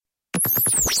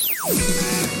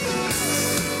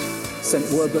St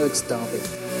Werburgh's Derby.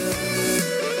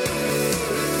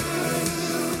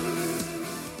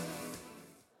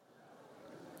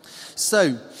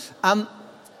 So,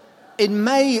 in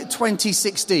May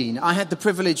 2016, I had the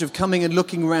privilege of coming and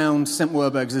looking around St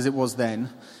Werburgh's as it was then,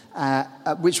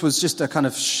 which was just a kind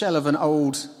of shell of an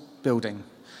old building.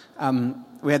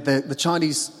 We had the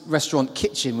Chinese restaurant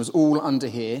kitchen was all under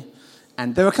here,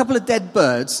 and there were a couple of dead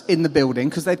birds in the building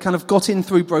because they'd kind of got in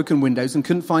through broken windows and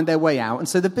couldn't find their way out, and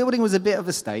so the building was a bit of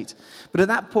a state. But at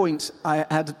that point, I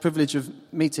had the privilege of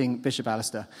meeting Bishop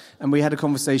Alastair, and we had a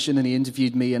conversation, and he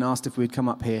interviewed me and asked if we'd come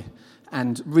up here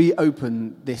and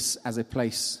reopen this as a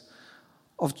place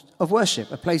of worship,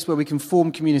 a place where we can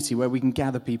form community, where we can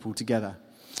gather people together.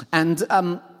 And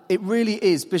it really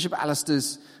is Bishop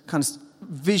Alastair's kind of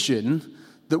vision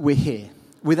that we're here.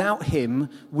 Without him,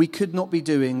 we could not be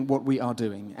doing what we are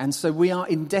doing. And so we are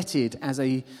indebted as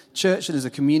a church and as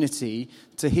a community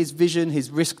to his vision,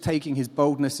 his risk-taking, his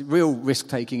boldness, real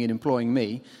risk-taking in employing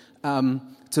me,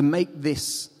 to make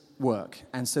this work,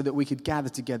 and so that we could gather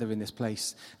together in this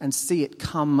place and see it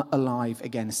come alive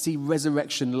again, see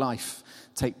resurrection life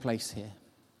take place here.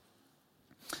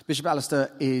 Bishop Alastair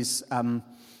is been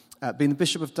the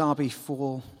Bishop of Derby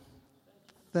for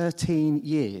 13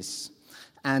 years,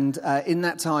 and in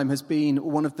that time has been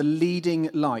one of the leading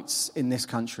lights in this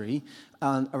country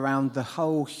around the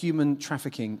whole human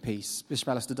trafficking piece. Bishop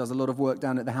Alastair does a lot of work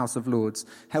down at the House of Lords,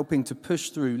 helping to push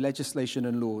through legislation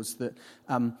and laws that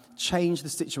change the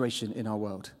situation in our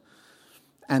world.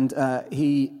 And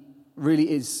he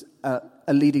really is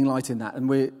a leading light in that.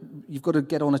 And you've got to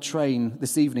get on a train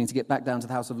this evening to get back down to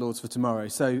the House of Lords for tomorrow.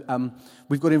 So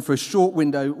we've got him for a short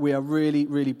window. We are really,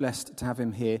 really blessed to have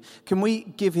him here. Can we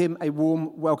give him a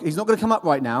warm welcome? He's not going to come up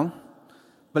right now,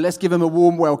 but let's give him a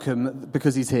warm welcome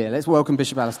because he's here. Let's welcome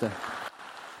Bishop Alastair.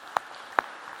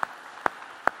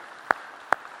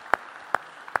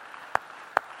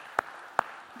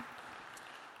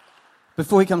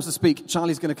 Before he comes to speak,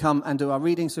 Charlie's going to come and do our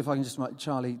reading, so if I can just invite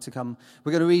Charlie to come.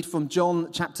 We're going to read from John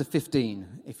chapter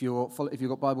 15, if you've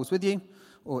got Bibles with you,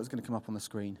 or it's going to come up on the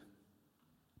screen.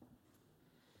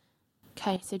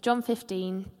 Okay, so John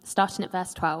 15, starting at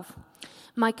verse 12.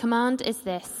 My command is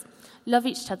this: love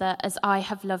each other as I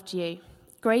have loved you.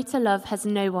 Greater love has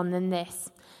no one than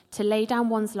this, to lay down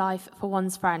one's life for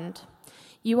one's friend.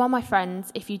 You are my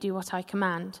friends if you do what I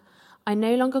command. I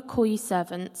no longer call you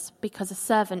servants, because a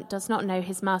servant does not know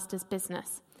his master's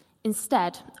business.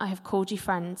 Instead, I have called you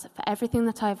friends, for everything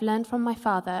that I have learned from my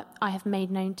Father I have made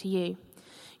known to you.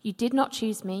 You did not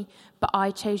choose me, but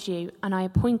I chose you, and I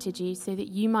appointed you so that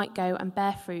you might go and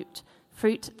bear fruit,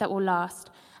 fruit that will last,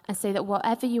 and so that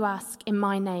whatever you ask in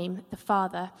my name, the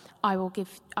Father, I will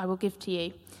give to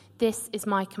you. This is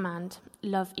my command: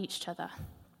 love each other.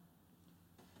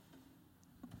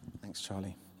 Thanks,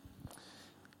 Charlie.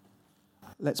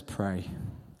 Let's pray.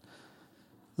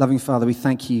 Loving Father, we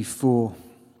thank you for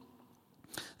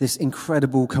this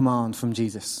incredible command from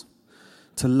Jesus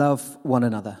to love one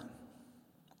another.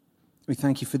 We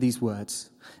thank you for these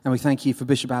words, and we thank you for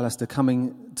Bishop Alastair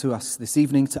coming to us this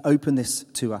evening to open this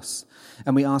to us.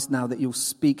 And we ask now that you'll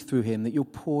speak through him, that you'll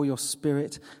pour your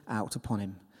Spirit out upon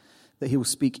him, that he will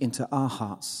speak into our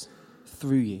hearts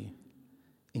through you.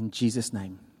 In Jesus'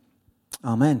 name,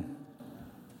 amen.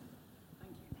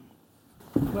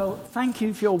 Well, thank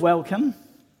you for your welcome,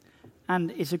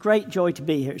 and it's a great joy to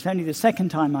be here. It's only the second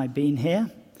time I've been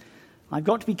here. I've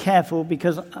got to be careful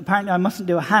because apparently I mustn't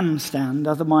do a handstand,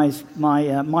 otherwise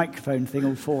my microphone thing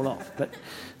will fall off. But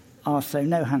so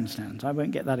no handstands. I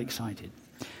won't get that excited.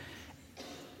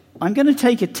 I'm going to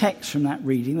take a text from that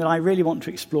reading that I really want to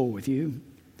explore with you.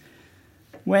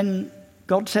 When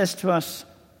God says to us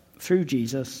through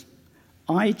Jesus,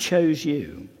 I chose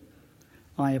you,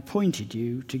 I appointed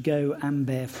you to go and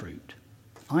bear fruit.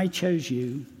 I chose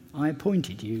you, I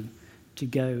appointed you to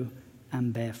go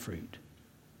and bear fruit.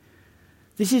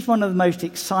 This is one of the most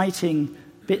exciting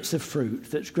bits of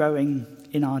fruit that's growing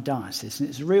in our diocese, and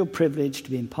it's a real privilege to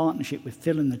be in partnership with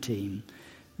Phil and the team,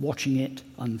 watching it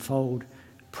unfold,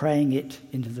 praying it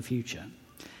into the future.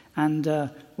 And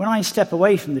when I step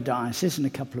away from the diocese in a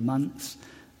couple of months,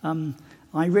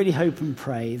 I really hope and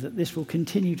pray that this will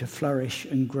continue to flourish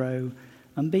and grow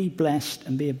and be blessed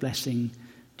and be a blessing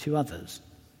to others.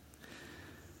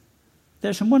 There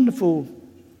are some wonderful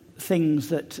things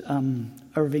that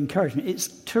are of encouragement. It's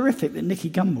terrific that Nicky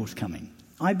Gumbel's coming.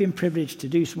 I've been privileged to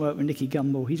do some work with Nicky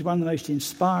Gumbel. He's one of the most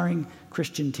inspiring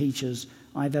Christian teachers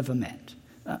I've ever met.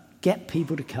 Get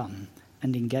people to come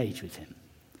and engage with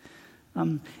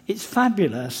him. It's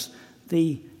fabulous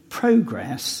the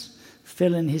progress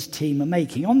Phil and his team are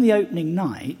making. On the opening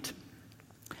night,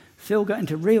 Phil got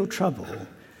into real trouble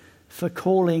for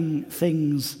calling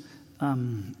things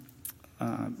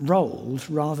rolls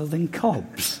rather than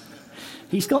cobs.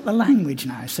 He's got the language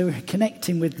now, so we're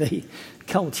connecting with the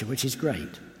culture, which is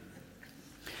great.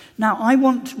 Now, I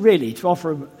want really to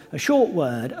offer a short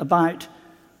word about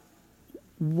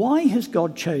why has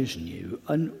God chosen you,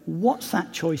 and what's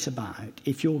that choice about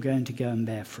if you're going to go and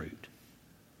bear fruit?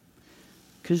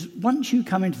 Because once you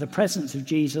come into the presence of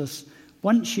Jesus,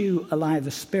 once you allow the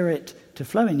Spirit to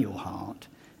flow in your heart,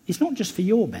 it's not just for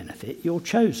your benefit. You're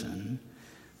chosen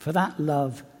for that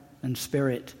love and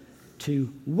Spirit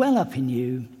to well up in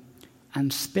you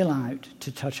and spill out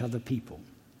to touch other people.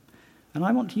 And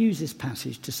I want to use this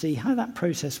passage to see how that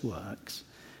process works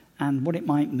and what it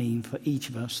might mean for each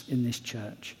of us in this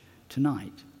church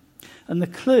tonight. And the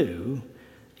clue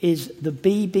is the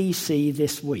BBC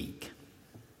this week.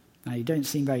 Now, you don't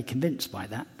seem very convinced by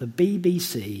that. The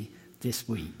BBC this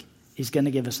week is going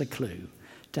to give us a clue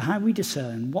to how we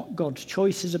discern what God's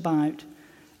choice is about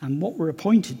and what we're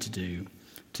appointed to do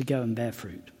to go and bear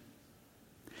fruit.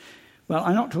 Well,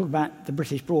 I'm not talking about the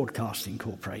British Broadcasting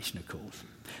Corporation, of course.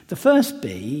 The first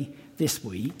B this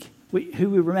week, who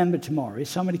we remember tomorrow, is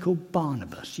somebody called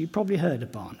Barnabas. You've probably heard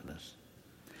of Barnabas.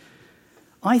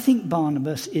 I think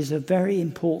Barnabas is a very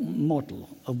important model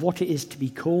of what it is to be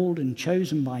called and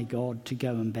chosen by God to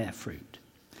go and bear fruit.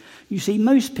 You see,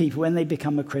 most people, when they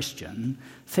become a Christian,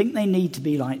 think they need to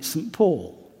be like St.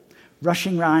 Paul,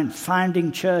 rushing around,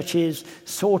 founding churches,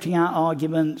 sorting out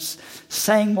arguments,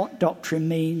 saying what doctrine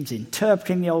means,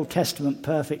 interpreting the Old Testament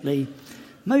perfectly.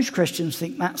 Most Christians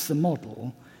think that's the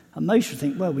model, and most would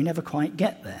think, well, we never quite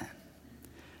get there.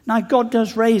 Now, God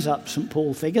does raise up St.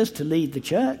 Paul figures to lead the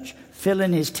church, fill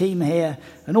in his team here,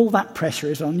 and all that pressure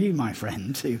is on you, my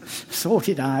friend, to sort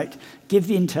it out, give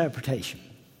the interpretation.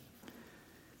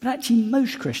 But actually,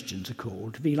 most Christians are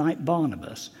called to be like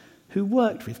Barnabas, who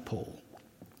worked with Paul.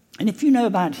 And if you know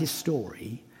about his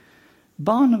story,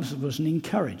 Barnabas was an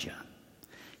encourager.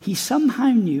 He somehow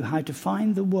knew how to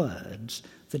find the words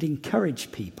that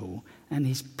encouraged people, and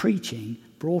his preaching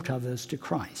brought others to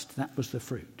Christ. That was the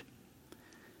fruit.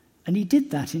 And he did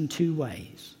that in two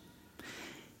ways.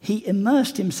 He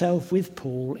immersed himself with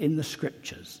Paul in the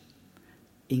Scriptures,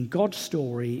 in God's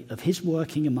story of his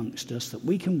working amongst us that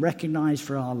we can recognize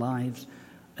for our lives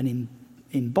and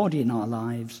embody in our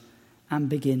lives and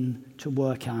begin to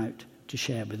work out to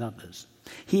share with others.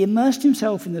 He immersed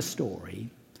himself in the story,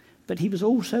 but he was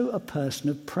also a person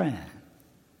of prayer.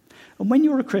 And when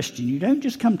you're a Christian, you don't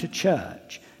just come to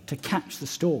church to catch the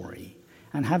story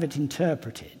and have it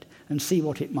interpreted and see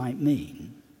what it might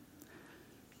mean.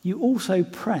 You also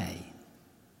pray.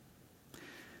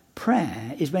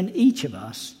 Prayer is when each of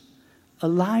us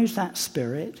allows that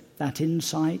spirit, that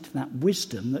insight, that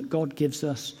wisdom that God gives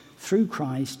us through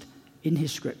Christ in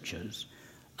his Scriptures,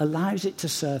 allows it to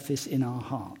surface in our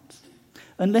hearts.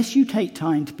 Unless you take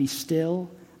time to be still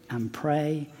and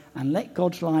pray and let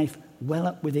God's life well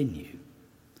up within you,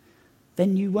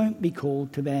 then you won't be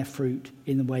called to bear fruit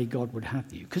in the way God would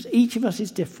have you. Because each of us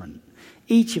is different.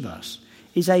 Each of us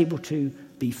is able to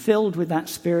be filled with that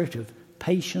spirit of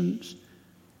patience,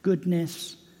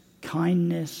 goodness,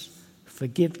 kindness,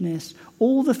 forgiveness,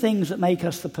 all the things that make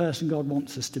us the person God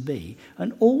wants us to be,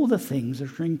 and all the things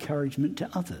that are encouragement to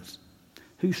others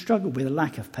who struggle with a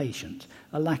lack of patience,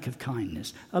 a lack of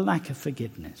kindness, a lack of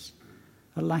forgiveness,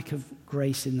 a lack of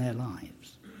grace in their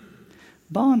lives.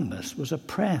 Barnabas was a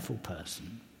prayerful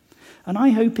person. And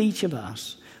I hope each of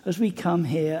us, as we come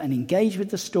here and engage with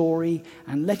the story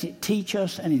and let it teach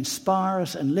us and inspire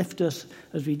us and lift us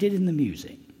as we did in the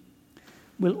music,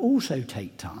 will also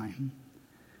take time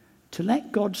to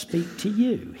let God speak to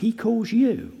you. He calls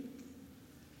you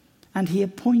and he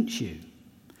appoints you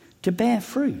to bear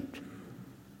fruit.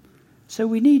 So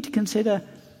we need to consider,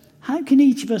 how can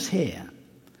each of us here,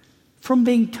 from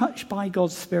being touched by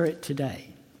God's Spirit today,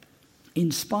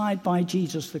 inspired by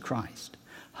Jesus the Christ,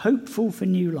 hopeful for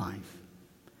new life,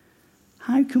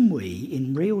 how can we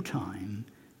in real time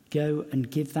go and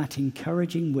give that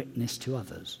encouraging witness to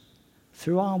others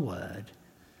through our word,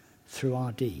 through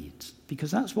our deeds?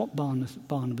 Because that's what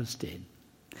Barnabas did.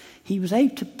 He was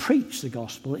able to preach the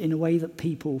gospel in a way that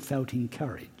people felt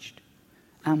encouraged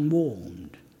and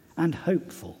warmed and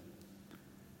hopeful,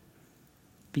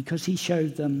 because he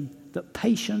showed them that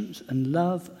patience and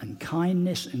love and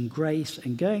kindness and grace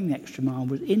and going the extra mile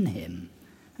was in him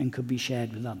and could be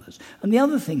shared with others. And the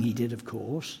other thing he did, of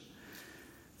course,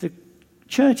 the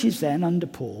churches then under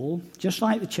Paul, just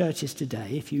like the churches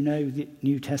today, if you know the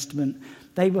New Testament,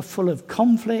 they were full of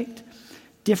conflict,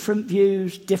 different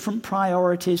views, different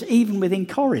priorities. Even within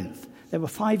Corinth, there were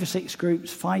 5 or 6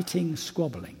 groups fighting,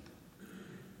 squabbling.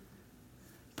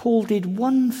 Paul did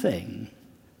one thing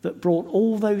that brought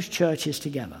all those churches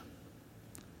together,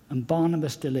 and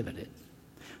Barnabas delivered it.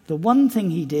 The one thing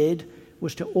he did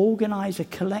was to organize a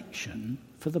collection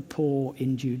for the poor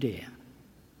in Judea.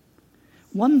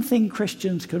 One thing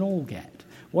Christians can all get,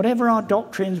 whatever our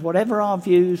doctrines, whatever our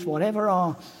views, whatever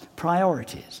our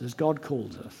priorities, as God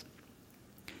calls us,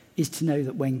 is to know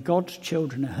that when God's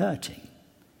children are hurting,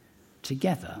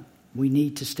 together we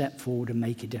need to step forward and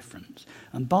make a difference.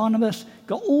 And Barnabas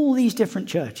got all these different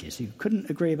churches who couldn't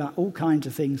agree about all kinds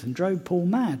of things and drove Paul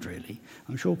mad, really.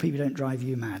 I'm sure people don't drive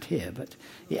you mad here, but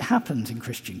it happens in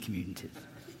Christian communities.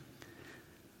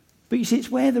 But you see,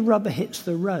 it's where the rubber hits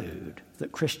the road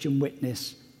that Christian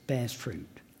witness bears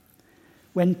fruit.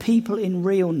 When people in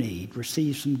real need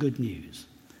receive some good news,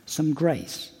 some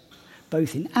grace,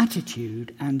 both in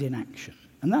attitude and in action.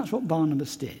 And that's what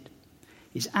Barnabas did.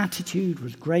 His attitude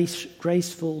was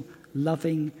graceful,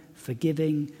 loving,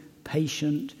 forgiving,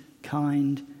 patient,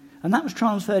 kind. And that was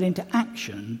transferred into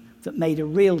action that made a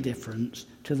real difference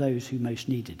to those who most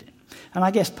needed it. And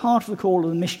I guess part of the call of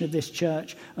the mission of this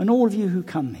church, and all of you who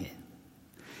come here,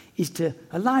 is to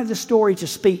allow the story to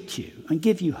speak to you and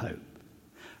give you hope.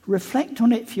 Reflect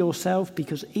on it for yourself,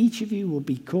 because each of you will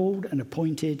be called and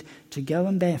appointed to go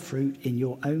and bear fruit in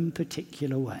your own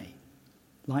particular way,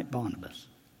 like Barnabas.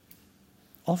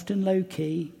 Often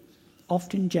low-key,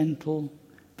 often gentle,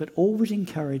 but always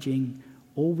encouraging,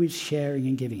 always sharing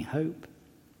and giving hope,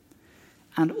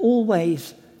 and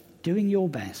always doing your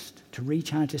best to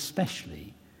reach out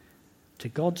especially to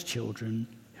God's children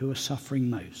who are suffering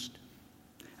most.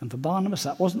 And for Barnabas,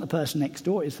 that wasn't the person next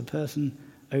door, it's the person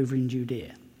over in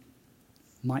Judea.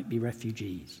 Might be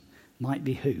refugees, might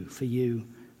be who for you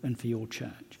and for your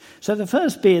church. So the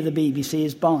first B of the BBC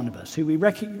is Barnabas, who we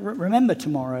remember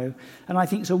tomorrow, and I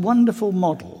think is a wonderful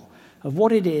model of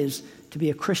what it is to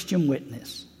be a Christian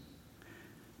witness,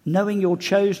 knowing you're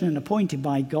chosen and appointed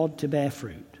by God to bear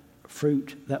fruit,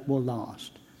 fruit that will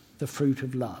last, the fruit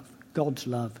of love, God's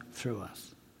love through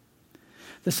us.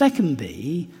 The second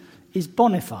B is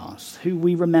Boniface, who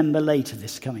we remember later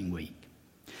this coming week.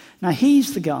 Now,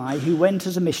 he's the guy who went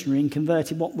as a missionary and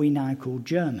converted what we now call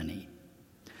Germany.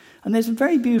 And there's a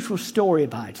very beautiful story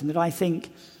about him that I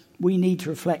think we need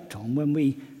to reflect on when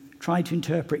we try to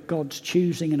interpret God's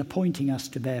choosing and appointing us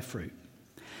to bear fruit.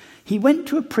 He went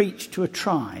to preach to a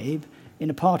tribe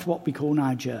in a part of what we call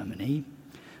now Germany,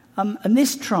 and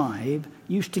this tribe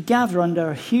used to gather under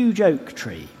a huge oak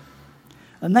tree,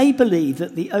 and they believed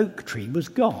that the oak tree was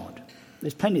God.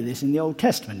 There's plenty of this in the Old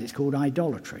Testament. It's called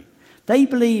idolatry. They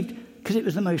believed because it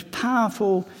was the most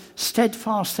powerful,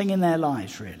 steadfast thing in their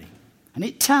lives, really. And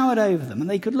it towered over them, and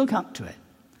they could look up to it.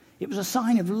 It was a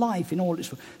sign of life in all its...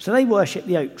 So they worshipped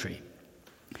the oak tree.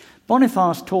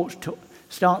 Boniface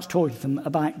starts talking to them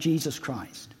about Jesus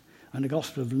Christ and the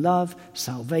gospel of love,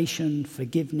 salvation,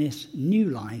 forgiveness, new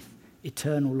life,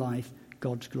 eternal life,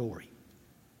 God's glory.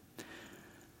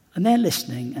 And they're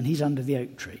listening, and he's under the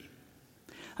oak tree.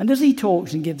 And as he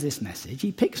talks and gives this message,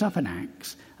 he picks up an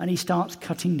axe and he starts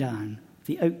cutting down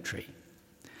the oak tree.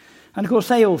 And of course,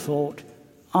 they all thought,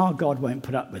 our God won't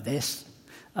put up with this.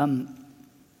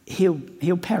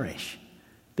 He'll perish,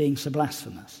 being so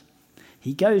blasphemous.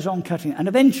 He goes on cutting, and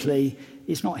eventually,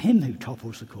 it's not him who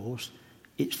topples, of course,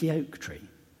 it's the oak tree.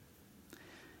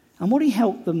 And what he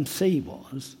helped them see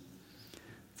was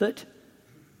that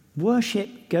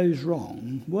worship goes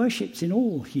wrong. Worship's in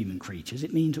all human creatures.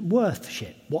 It means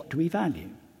worthship. What do we value?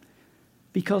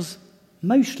 Because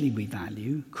mostly we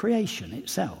value creation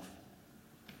itself.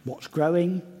 What's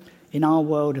growing? In our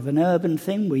world of an urban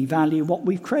thing, we value what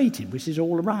we've created, which is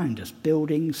all around us,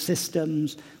 buildings,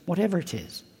 systems, whatever it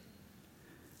is.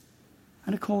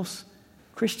 And of course,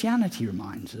 Christianity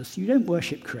reminds us you don't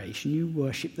worship creation, you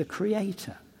worship the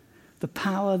Creator. The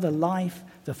power, the life,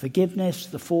 the forgiveness,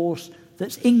 the force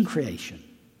that's in creation.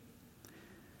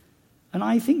 And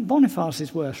I think Boniface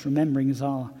is worth remembering as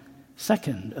our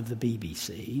second of the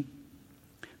BBC,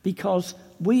 because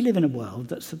we live in a world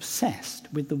that's obsessed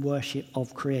with the worship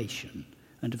of creation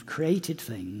and of created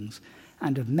things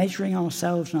and of measuring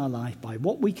ourselves and our life by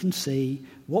what we can see,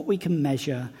 what we can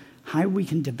measure, how we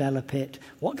can develop it,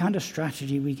 what kind of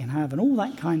strategy we can have, and all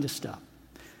that kind of stuff.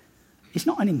 It's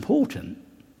not unimportant.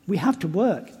 We have to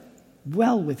work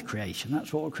well with creation.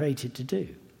 That's what we're created to do.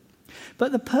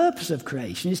 But the purpose of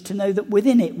creation is to know that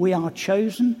within it we are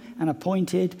chosen and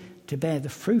appointed to bear the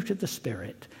fruit of the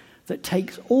Spirit that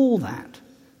takes all that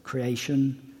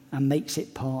creation and makes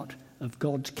it part of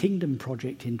God's kingdom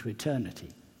project into eternity.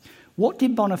 What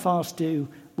did Boniface do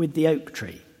with the oak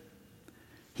tree?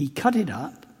 He cut it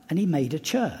up and he made a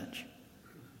church.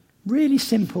 Really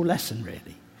simple lesson,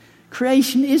 really.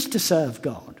 Creation is to serve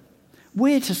God.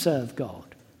 We're to serve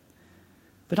God.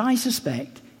 But I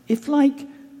suspect if, like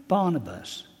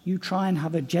Barnabas, you try and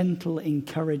have a gentle,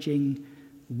 encouraging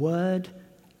word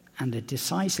and a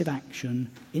decisive action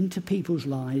into people's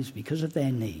lives because of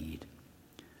their need,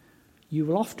 you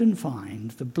will often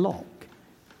find the block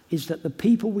is that the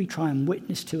people we try and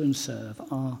witness to and serve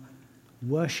are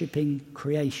worshipping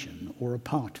creation or a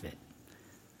part of it.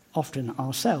 Often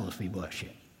ourselves we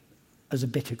worship as a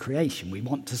bit of creation. We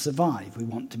want to survive, we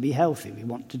want to be healthy, we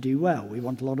want to do well, we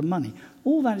want a lot of money.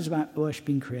 All that is about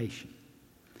worshipping creation.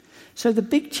 So the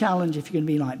big challenge, if you're going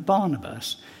to be like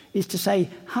Barnabas, is to say,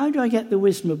 how do I get the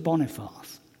wisdom of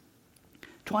Boniface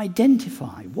to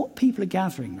identify what people are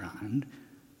gathering around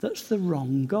that's the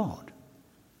wrong God?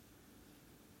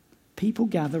 People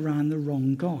gather around the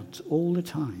wrong gods all the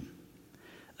time.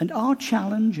 And our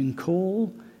challenge and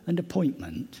call and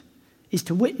appointment is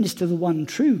to witness to the one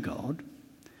true God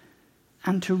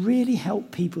and to really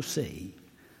help people see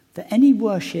that any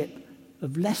worship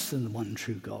of less than the one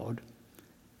true God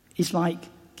is like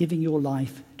giving your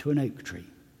life to an oak tree.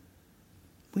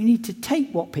 We need to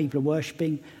take what people are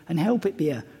worshipping and help it be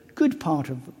a good part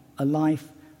of a life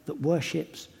that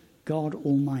worships God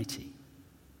Almighty,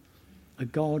 a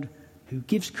God who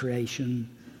gives creation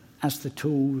as the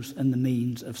tools and the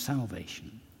means of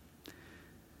salvation.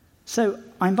 So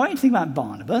I invite you to think about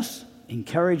Barnabas,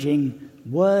 encouraging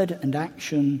word and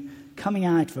action, coming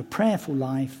out of a prayerful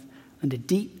life and a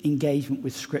deep engagement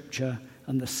with Scripture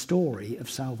and the story of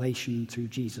salvation through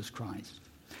Jesus Christ.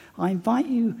 I invite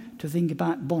you to think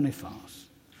about Boniface.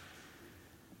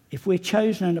 If we're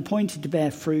chosen and appointed to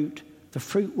bear fruit, the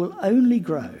fruit will only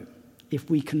grow if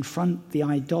we confront the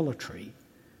idolatry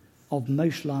of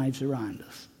most lives around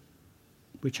us,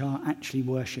 which are actually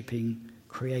worshipping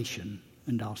creation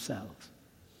and ourselves.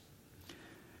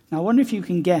 Now, I wonder if you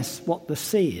can guess what the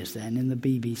C is then in the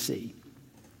BBC.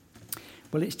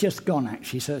 Well, it's just gone,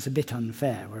 actually, so it's a bit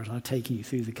unfair, whereas I'm taking you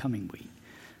through the coming week.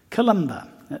 Columba.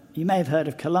 You may have heard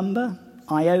of Columba,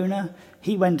 Iona.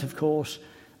 He went, of course,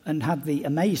 and had the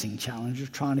amazing challenge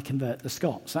of trying to convert the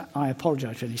Scots. I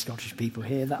apologise to any Scottish people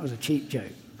here. That was a cheap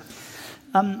joke.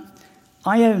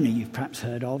 Iona, you've perhaps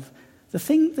heard of. The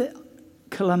thing that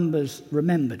Columba's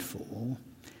remembered for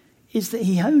is that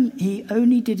he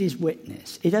only did his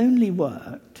witness. It only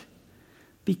worked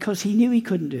because he knew he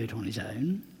couldn't do it on his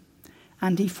own,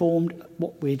 and he formed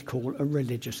what we'd call a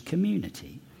religious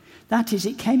community. That is,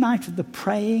 it came out of the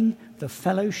praying, the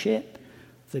fellowship,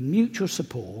 the mutual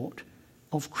support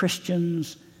of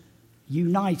Christians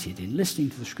united in listening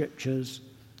to the Scriptures,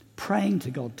 praying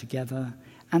to God together,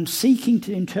 and seeking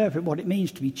to interpret what it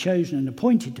means to be chosen and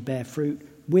appointed to bear fruit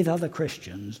with other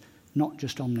Christians, not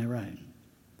just on their own.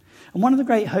 And one of the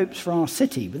great hopes for our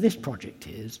city with this project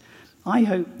is, I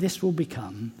hope this will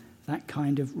become that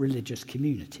kind of religious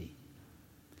community,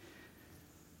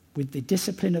 with the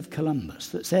discipline of Columbus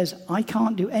that says, I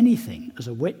can't do anything as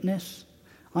a witness,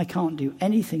 I can't do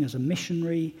anything as a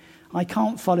missionary, I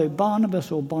can't follow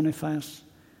Barnabas or Boniface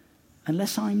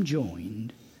unless I'm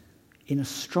joined in a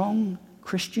strong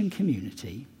Christian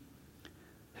community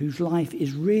whose life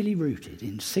is really rooted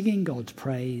in singing God's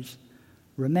praise,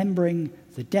 remembering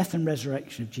the death and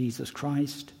resurrection of Jesus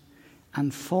Christ,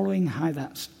 and following how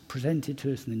that's presented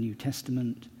to us in the New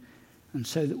Testament, and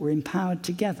so that we're empowered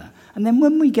together. And then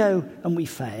when we go and we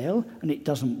fail and it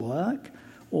doesn't work,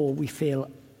 or we feel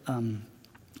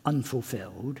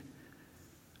unfulfilled,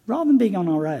 rather than being on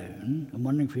our own and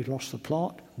wondering if we've lost the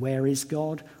plot, where is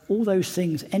God, all those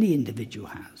things any individual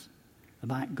has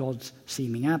about God's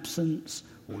seeming absence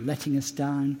or letting us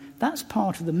down, that's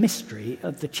part of the mystery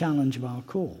of the challenge of our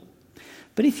call.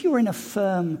 But if you're in a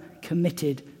firm,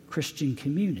 committed Christian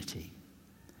community,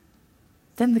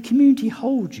 then the community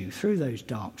holds you through those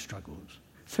dark struggles,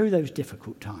 through those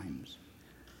difficult times,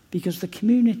 because the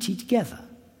community together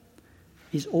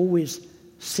is always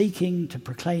seeking to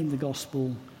proclaim the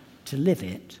gospel, to live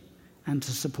it, and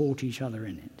to support each other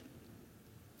in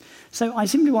it. So I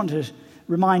simply want to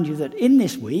remind you that in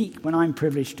this week, when I'm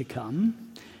privileged to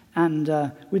come,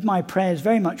 and with my prayers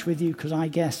very much with you, because I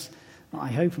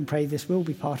hope and pray this will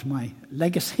be part of my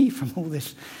legacy from all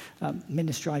this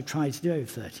ministry I've tried to do over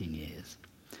 13 years.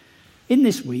 In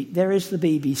this week, there is the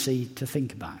BBC to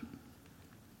think about.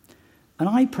 And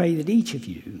I pray that each of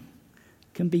you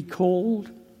can be called,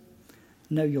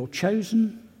 know you're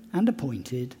chosen and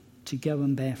appointed to go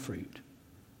and bear fruit.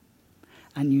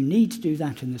 And you need to do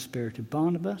that in the spirit of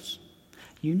Barnabas.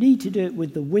 You need to do it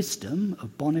with the wisdom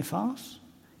of Boniface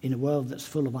in a world that's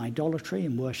full of idolatry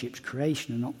and worships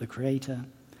creation and not the Creator.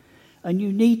 And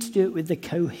you need to do it with the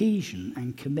cohesion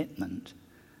and commitment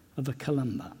of a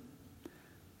Columba,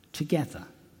 together,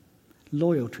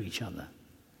 loyal to each other,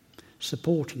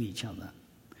 supporting each other,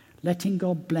 letting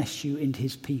God bless you into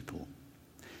his people.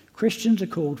 Christians are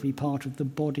called to be part of the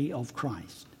body of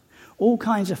Christ. All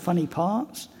kinds of funny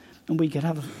parts, and we could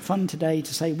have fun today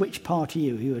to say, which part are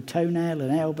you? Are you a toenail, an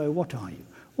elbow? What are you?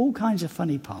 All kinds of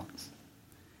funny parts.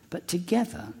 But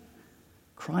together,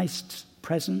 Christ's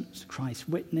presence, Christ's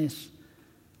witness,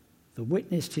 the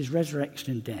witness to his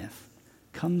resurrection and death,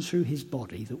 comes through his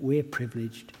body that we're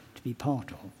privileged to be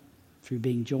part of, through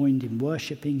being joined in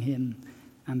worshipping him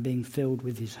and being filled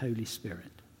with his Holy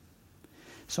Spirit.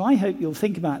 So I hope you'll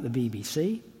think about the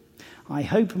BBC. I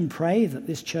hope and pray that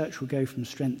this church will go from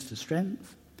strength to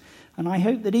strength. And I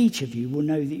hope that each of you will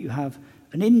know that you have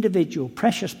an individual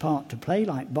precious part to play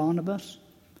like Barnabas.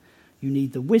 You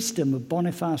need the wisdom of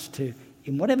Boniface to,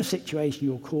 in whatever situation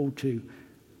you're called to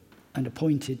and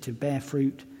appointed to bear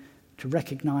fruit, to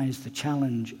recognise the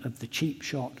challenge of the cheap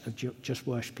shot of just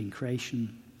worshipping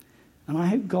creation. And I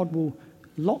hope God will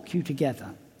lock you together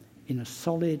in a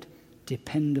solid,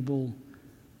 dependable,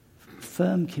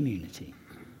 firm community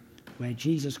where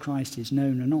Jesus Christ is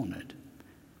known and honoured,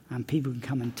 and people can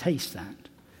come and taste that,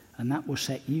 and that will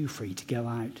set you free to go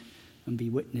out and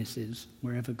be witnesses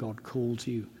wherever God calls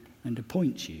you and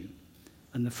appoints you,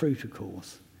 and the fruit, of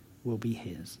course, will be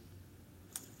his.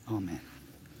 Amen.